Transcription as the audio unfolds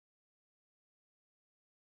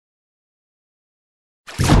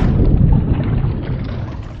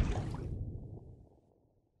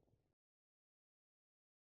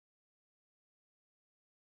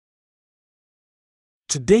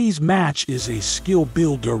Today's match is a skill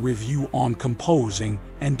builder review on composing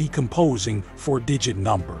and decomposing four-digit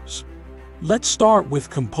numbers. Let's start with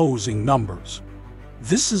composing numbers.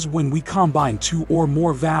 This is when we combine two or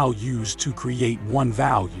more values to create one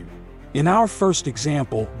value. In our first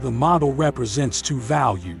example, the model represents two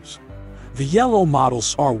values. The yellow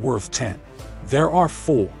models are worth 10. There are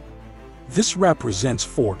 4. This represents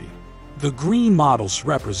 40. The green models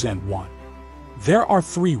represent 1. There are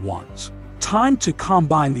 3 ones. Time to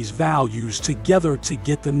combine these values together to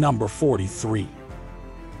get the number 43.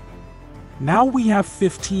 Now we have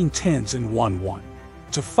 15 tens and 1 1.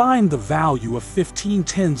 To find the value of 15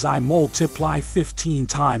 tens, I multiply 15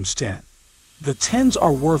 times 10. The tens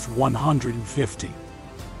are worth 150.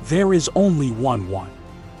 There is only 1 1.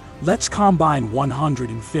 Let's combine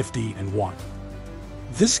 150 and 1.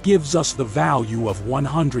 This gives us the value of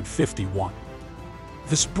 151.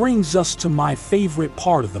 This brings us to my favorite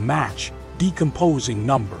part of the match, decomposing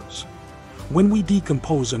numbers. When we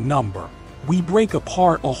decompose a number, we break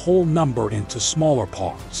apart a whole number into smaller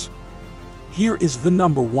parts. Here is the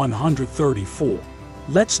number 134.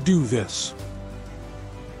 Let's do this.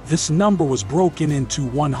 This number was broken into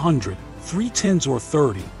 100, 3 tens or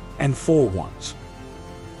 30, and 4 ones.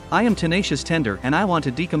 I am Tenacious Tender and I want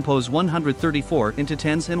to decompose 134 into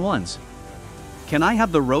tens and ones. Can I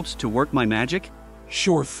have the ropes to work my magic?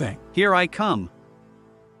 Sure thing. Here I come.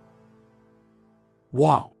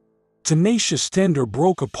 Wow! Tenacious Tender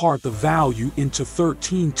broke apart the value into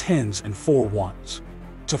 13 tens and 4 ones.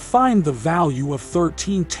 To find the value of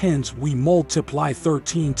 13 tens, we multiply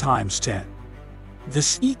 13 times 10.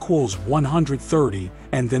 This equals 130,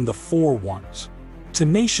 and then the 4 ones.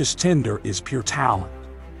 Tenacious Tender is pure talent.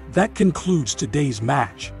 That concludes today's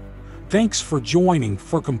match. Thanks for joining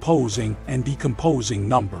for composing and decomposing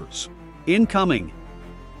numbers. Incoming.